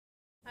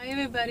Hi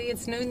everybody,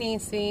 it's New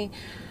Nisi.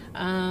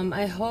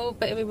 I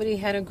hope everybody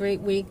had a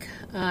great week.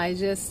 I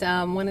just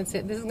wanted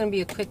to, this is going to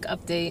be a quick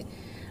update.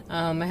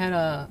 I had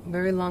a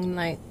very long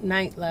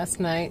night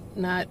last night,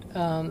 not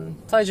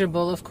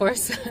pleasurable of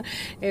course.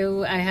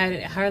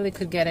 I hardly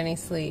could get any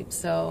sleep,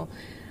 so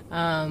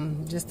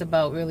just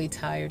about really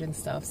tired and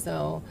stuff.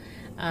 So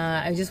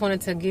I just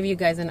wanted to give you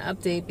guys an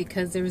update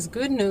because there was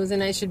good news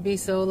and I should be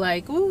so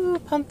like, ooh,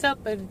 pumped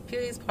up, but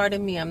please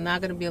pardon me, I'm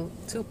not going to be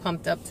too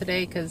pumped up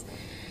today because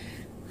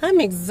I'm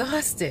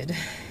exhausted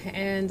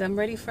and I'm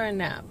ready for a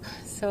nap.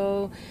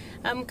 So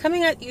I'm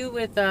coming at you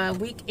with a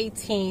week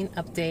 18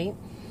 update,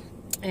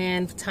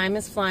 and time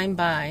is flying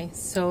by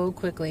so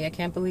quickly. I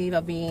can't believe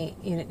I'll be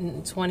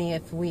in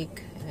 20th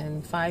week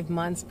in 5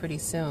 months pretty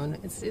soon.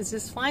 It's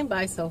just flying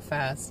by so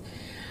fast.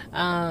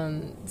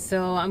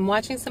 So I'm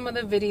watching some of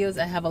the videos.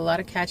 I have a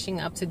lot of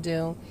catching up to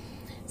do,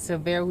 so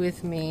bear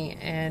with me.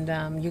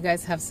 And you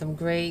guys have some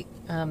great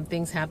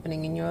things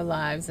happening in your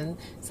lives, and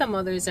some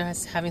others are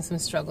having some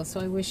struggles,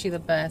 so I wish you the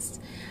best.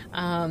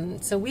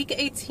 So week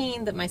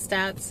 18, that my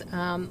stats,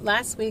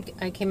 last week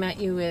I came at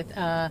you with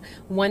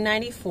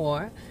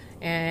 194,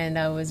 and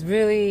I was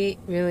really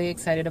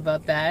excited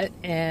about that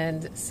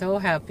and so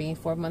happy.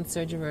 4-month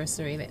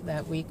surgery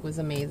that week was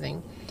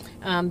amazing.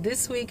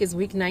 This week is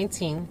week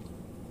 19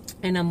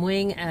 and I'm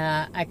weighing,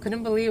 I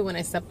couldn't believe it when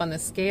I stepped on the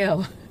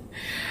scale.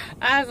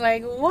 I was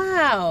like,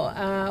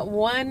 wow,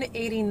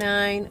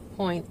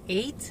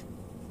 189.8.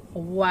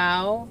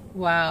 Wow.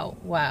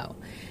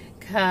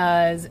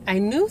 Because I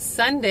knew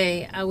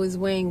Sunday I was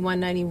weighing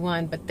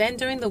 191, but then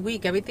during the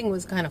week everything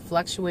was kind of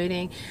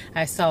fluctuating.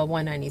 I saw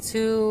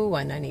 192,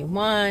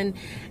 191,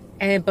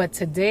 but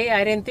today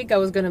I didn't think I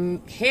was gonna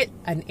hit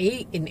an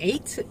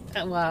 8.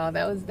 Wow,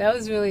 that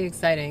was really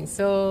exciting.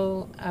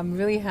 So I'm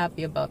really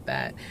happy about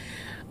that.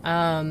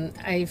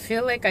 I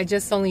feel like I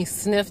just only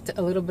sniffed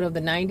a little bit of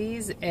the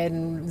 90s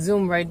and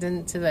zoomed right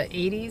into the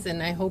 80s,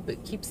 and I hope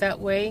it keeps that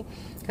way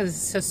because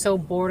it's just so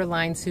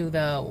borderline to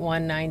the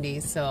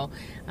 190s. So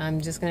I'm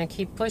just going to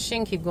keep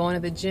pushing, keep going to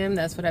the gym.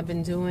 That's what I've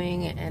been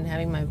doing, and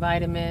having my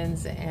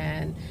vitamins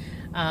and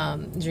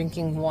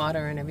drinking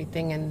water and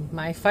everything, and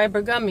my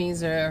fiber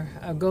gummies are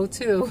a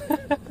go-to.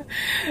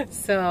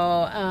 So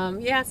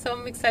yeah, so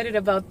I'm excited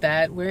about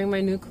that. Wearing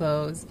my new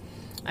clothes.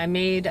 I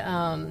made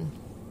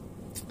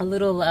a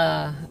little,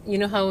 you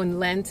know how in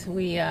Lent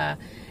we,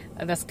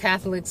 as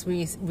Catholics,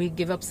 we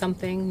give up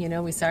something, you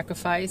know, we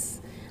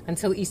sacrifice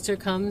until Easter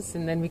comes,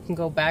 and then we can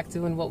go back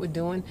doing what we're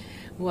doing.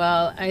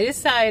 Well, I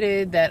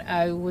decided that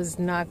I was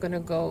not going to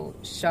go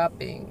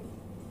shopping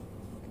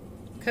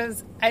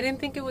because I didn't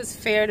think it was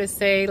fair to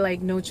say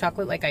like no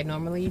chocolate like I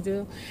normally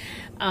do.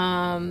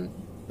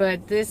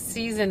 But this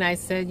season I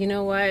said, you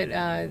know what,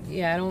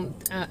 yeah,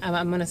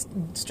 I'm on a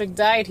strict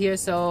diet here,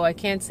 so I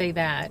can't say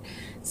that.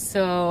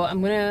 So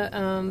I'm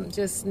gonna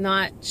just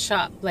not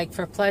shop like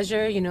for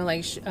pleasure, you know,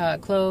 like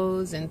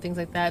clothes and things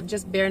like that.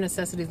 Just bare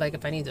necessities, like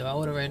if I need to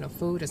order in a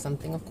food or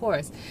something, of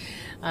course.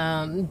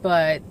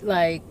 But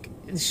like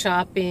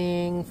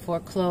shopping for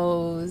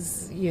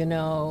clothes, you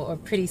know, or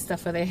pretty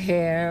stuff for the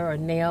hair or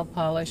nail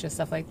polish or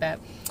stuff like that.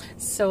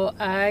 So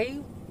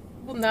I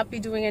will not be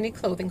doing any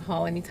clothing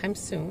haul anytime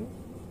soon.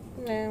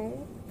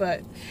 No,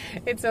 but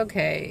it's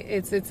okay.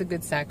 It's a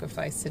good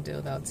sacrifice to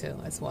do though too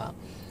as well.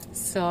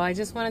 So I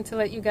just wanted to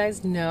let you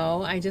guys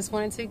know. I just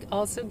wanted to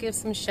also give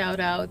some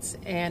shout outs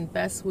and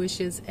best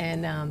wishes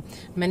and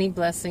many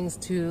blessings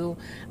to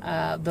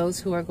those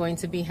who are going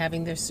to be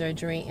having their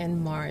surgery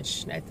in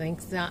March. I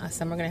think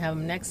some are going to have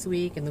them next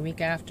week and the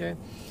week after,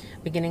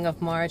 beginning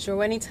of March,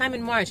 or any time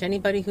in March.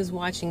 Anybody who's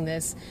watching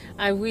this,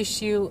 I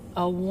wish you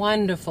a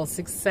wonderful,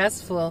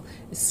 successful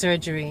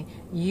surgery.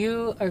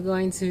 You are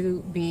going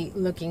to be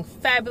looking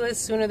fabulous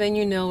sooner than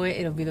you know it.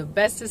 It'll be the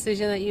best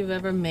decision that you've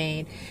ever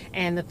made.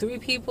 And the 3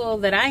 people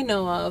that I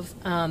know of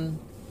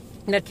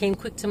that came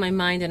quick to my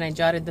mind, and I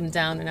jotted them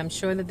down, and I'm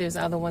sure that there's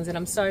other ones, and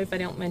I'm sorry if I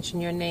don't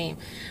mention your name,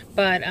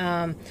 but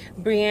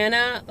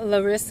Brianna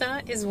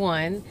Larissa is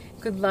one.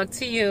 Good luck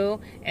to you.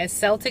 As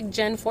Celtic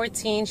Gen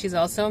 14, she's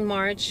also in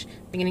March,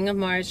 beginning of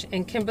March,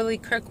 and Kimberly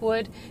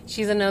Kirkwood,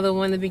 she's another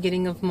one, the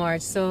beginning of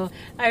March. So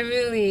I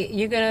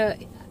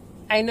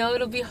know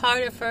it'll be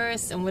hard at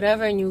first and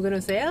whatever, and you're going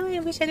to say, oh, I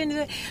wish I didn't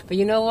do it. But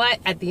you know what?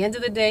 At the end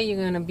of the day, you're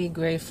going to be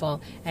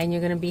grateful, and you're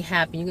going to be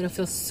happy. You're going to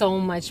feel so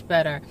much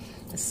better.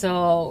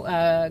 So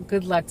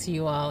good luck to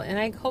you all. And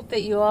I hope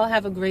that you all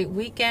have a great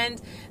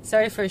weekend.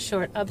 Sorry for a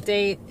short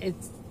update.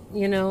 It's,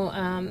 you know,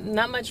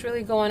 not much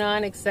really going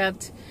on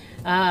except,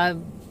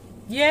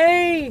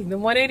 yay, the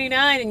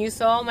 189, and you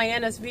saw all my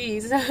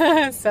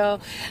NSVs. So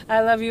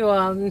I love you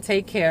all, and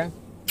take care.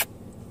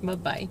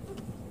 Bye-bye.